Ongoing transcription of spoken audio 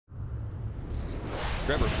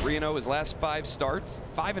Trevor 3-0 his last 5 starts,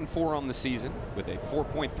 5-4 on the season with a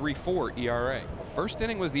 4.34 ERA. First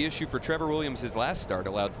inning was the issue for Trevor Williams. His last start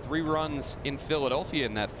allowed 3 runs in Philadelphia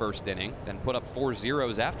in that first inning, then put up 4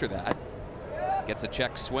 zeros after that. Gets a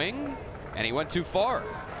check swing, and he went too far.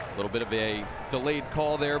 A little bit of a delayed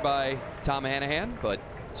call there by Tom Anaheim, but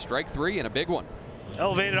strike 3 and a big one.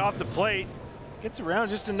 Elevated off the plate. Gets around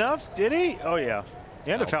just enough. Did he? Oh, yeah.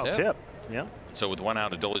 And a foul tip. Yeah. So with 1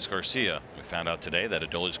 out, Adolis Garcia, we found out today that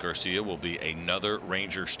Adolis Garcia will be another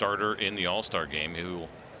Ranger starter in the All-Star game, who will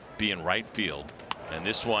be in right field. And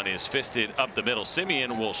this one is fisted up the middle.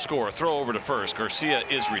 Simeon will score. Throw over to first. Garcia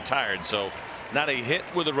is retired. So not a hit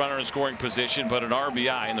with a runner in scoring position, but an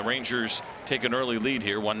RBI, and the Rangers take an early lead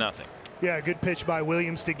here, 1-0. Yeah, good pitch by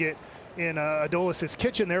Williams to get in Adolis's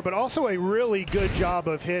kitchen there, but also a really good job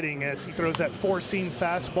of hitting as he throws that 4-seam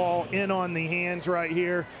fastball in on the hands right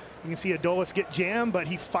here. You can see Adolis get jammed, but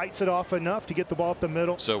he fights it off enough to get the ball up the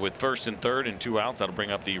middle. So with 1st and 3rd and 2 outs, that'll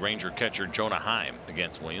bring up the Ranger catcher Jonah Heim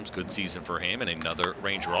against Williams. Good season for him, and another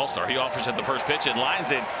Ranger All-Star. He offers at the first pitch and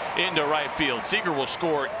lines it into right field. Seager will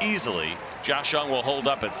score easily. Josh Young will hold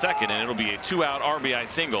up at second, and it'll be a 2-out RBI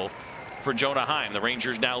single for Jonah Heim. The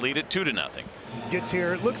Rangers now lead it 2-0. Gets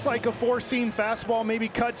here. It looks like a 4-seam fastball, maybe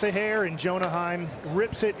cuts a hair, and Jonah Heim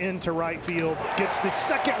rips it into right field. Gets the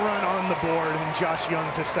 2nd run on the board, and Josh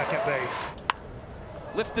Young to second base.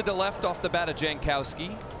 Lifted to left off the bat of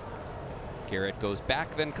Jankowski. Garrett goes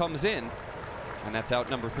back, then comes in, and that's out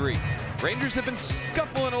number 3. Rangers have been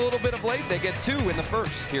scuffling a little bit of late. They get 2 in the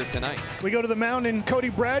 1st here tonight. We go to the mound, and Cody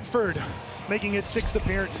Bradford making his 6th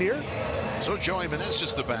appearance here. So Joey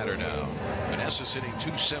Meneses the batter now. Meneses hitting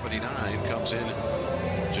 .279, comes in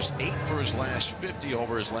just 8 for his last 50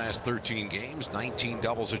 over his last 13 games. 19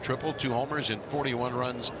 doubles, a triple, 2 homers, and 41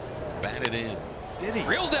 runs batted in. Did he?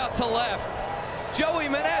 Reeled out to left. Joey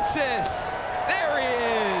Meneses. There he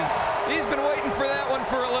is. He's been waiting for that one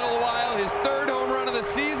for a little while. His 3rd home run of the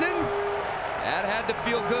season. That had to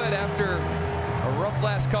feel good after a rough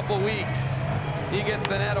last couple weeks. He gets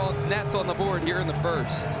the Nats on the board here in the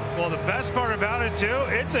 1st. Well, the best part about it, too,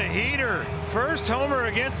 it's a heater. First homer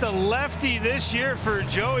against the lefty this year for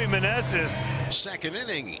Joey Meneses. 2nd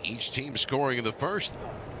inning, each team scoring in the 1st.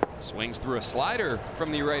 Swings through a slider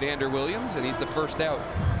from the right-hander Williams, and he's the 1st out.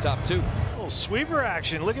 Top 2. A little sweeper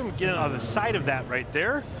action. Look at him getting on the side of that right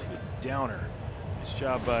there. Good downer. Nice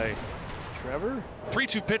job by Trevor.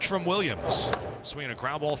 3-2 pitch from Williams. Swinging a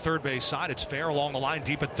ground ball 3rd base side. It's fair along the line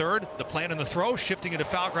deep at 3rd. The plan in the throw, shifting into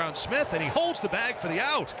foul ground Smith, and he holds the bag for the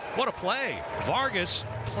out. What a play. Vargas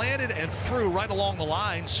planted and threw right along the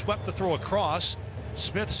line, swept the throw across.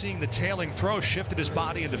 Smith, seeing the tailing throw, shifted his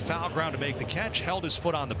body into foul ground to make the catch, held his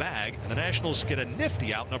foot on the bag, and the Nationals get a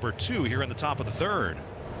nifty out number 2 here in the top of the 3rd.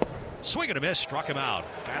 Swing and a miss, struck him out.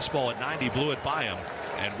 Fastball at 90, blew it by him.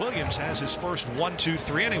 And Williams has his first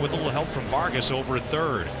 1-2-3 inning with a little help from Vargas over at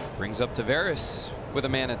 3rd. Brings up Tavares with a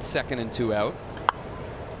man at 2nd and 2 out.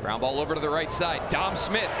 Ground ball over to the right side. Dom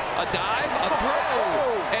Smith, a dive, a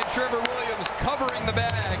throw, and Trevor Williams covering the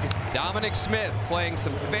bag. Dominic Smith playing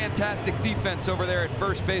some fantastic defense over there at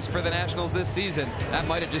first base for the Nationals this season. That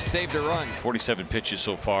might have just saved a run. 47 pitches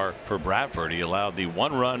so far for Bradford. He allowed the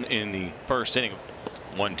 1 run in the 1st inning.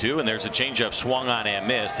 1-2, and there's a changeup swung on and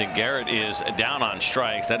missed, and Garrett is down on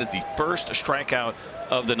strikes. That is the 1st strikeout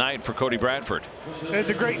of the night for Cody Bradford. It's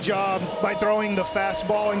a great job by throwing the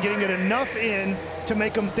fastball and getting it enough in to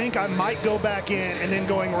make him think I might go back in, and then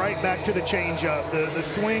going right back to the changeup. The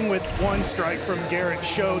swing with 1 strike from Garrett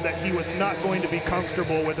showed that he was not going to be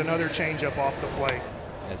comfortable with another changeup off the plate.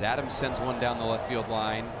 As Adams sends one down the left field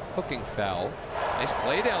line, hooking foul. Nice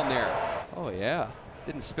play down there. Oh yeah.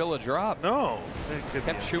 Didn't spill a drop. No.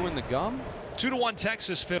 Kept chewing the gum. 2-1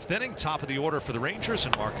 Texas 5th inning. Top of the order for the Rangers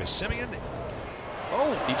and Marcus Simeon.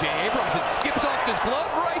 Oh, C.J. Abrams, it skips off his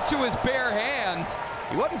glove right to his bare hand.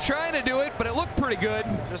 He wasn't trying to do it, but it looked pretty good.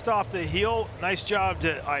 Just off the heel. Nice job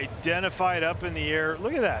to identify it up in the air.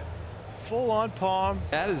 Look at that. Full on palm.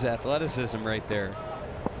 That is athleticism right there.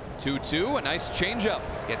 2-2, a nice changeup.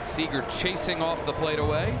 Gets Seager chasing off the plate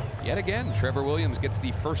away. Yet again, Trevor Williams gets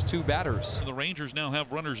the first 2 batters. The Rangers now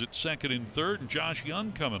have runners at 2nd and 3rd, and Josh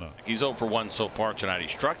Young coming up. He's 0 for 1 so far tonight. He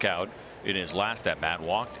struck out in his last at bat,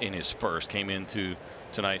 walked in his 1st, came into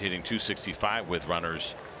tonight hitting .265 with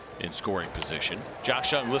runners in scoring position.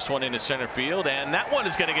 Josh Young lifts one into center field, and that one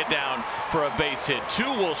is going to get down for a base hit. 2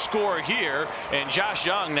 will score here, and Josh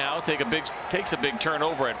Young now takes a big turn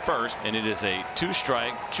over at 1st, and it is a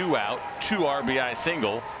 2-strike, 2 out, 2 RBI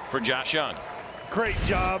single for Josh Young. Great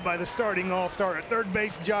job by the starting all-star at 3rd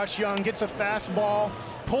base. Josh Young gets a fastball,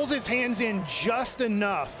 pulls his hands in just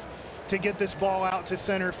enough to get this ball out to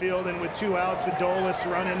center field, and with 2 outs, Adolis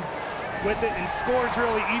running with it and scores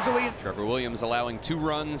really easily. Trevor Williams allowing 2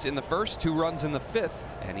 runs in the first, 2 runs in the 5th,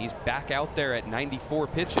 and he's back out there at 94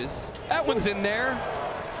 pitches. That one's in there.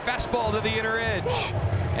 Fastball to the inner edge.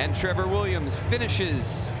 And Trevor Williams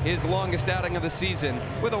finishes his longest outing of the season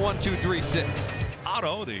with a 1-2-3 6th.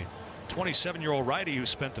 Otto, the 27-year-old righty who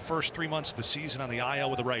spent the first 3 months of the season on the IL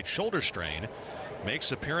with a right shoulder strain,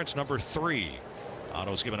 makes appearance number 3.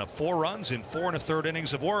 Otto's given up 4 runs in 4 1/3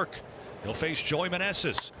 innings of work. He'll face Joey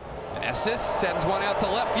Meneses. Meneses sends one out to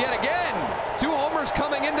left yet again. 2 homers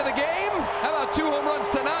coming into the game. How about 2 home runs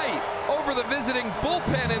tonight over the visiting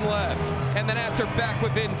bullpen in left? And the Nats are back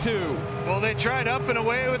within 2. Well, they tried up and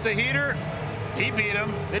away with the heater. He beat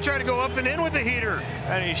him. They tried to go up and in with the heater,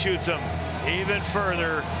 and he shoots him even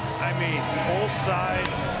further. I mean, full side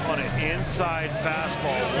on an inside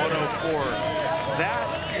fastball, 104. That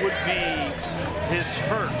would be his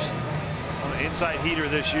first on an inside heater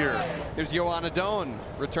this year. Here's Yohan Adon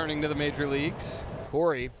returning to the major leagues.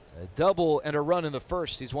 Corey, a double and a run in the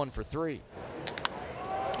first. He's 1 for 3.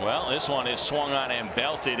 Well, this one is swung on and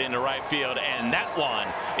belted into right field, and that one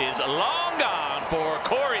is long gone for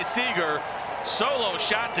Corey Seager. Solo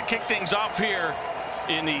shot to kick things off here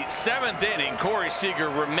in the 7th inning. Corey Seager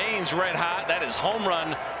remains red hot. That is home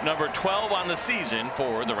run number 12 on the season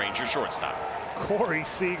for the Rangers shortstop. Corey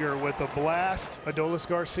Seager with a blast. Adolis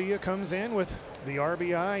Garcia comes in with the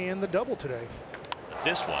RBI and the double today.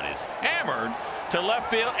 This one is hammered to left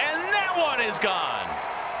field, and that one is gone.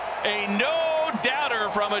 A no-doubter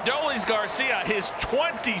from Adolis Garcia, his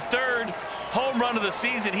 23rd home run of the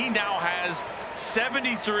season. He now has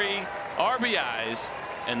 73 RBIs,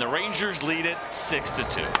 and the Rangers lead it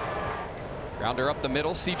 6-2. Grounder up the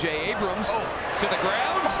middle, C.J. Abrams to the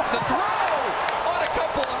ground. The throw on a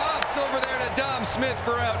couple of hops over there to Dom Smith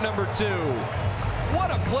for out number 2.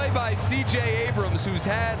 What a play by C.J. Abrams, who's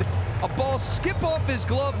had a ball skip off his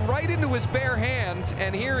glove right into his bare hand,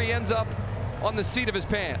 and here he ends up on the seat of his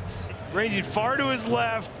pants. Ranging far to his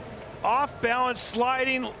left, off balance,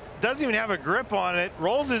 sliding, doesn't even have a grip on it,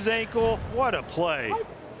 rolls his ankle. What a play.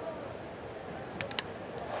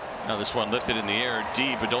 Now this one lifted in the air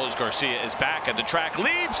deep. Adolis Garcia is back at the track,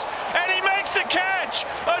 leaps, and he makes the catch.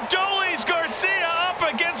 Adolis Garcia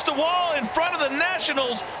up against the wall in front of the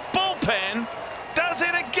Nationals bullpen. Does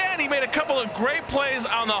it again. He made a couple of great plays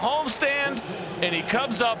on the homestand, and he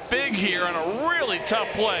comes up big here on a really tough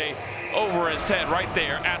play over his head right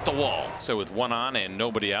there at the wall. So with 1 on and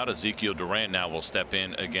nobody out, Ezekiel Duran now will step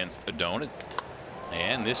in against Adon.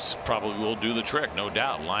 And this probably will do the trick, no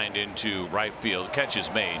doubt. Lined into right field, catch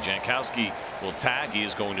is made. Jankowski will tag. He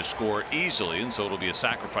is going to score easily, and so it'll be a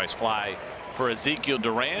sacrifice fly for Ezekiel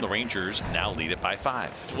Duran. The Rangers now lead it by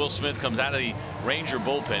 5. Will Smith comes out of the Ranger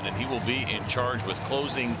bullpen, and he will be in charge with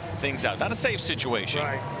closing things out. Not a safe situation,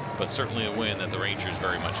 Right. but certainly a win that the Rangers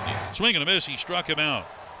very much need. Swing and a miss. He struck him out.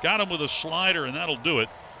 Got him with a slider, and that'll do it.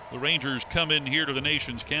 The Rangers come in here to the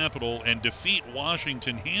nation's capital and defeat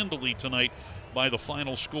Washington handily tonight by the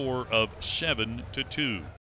final score of 7-2.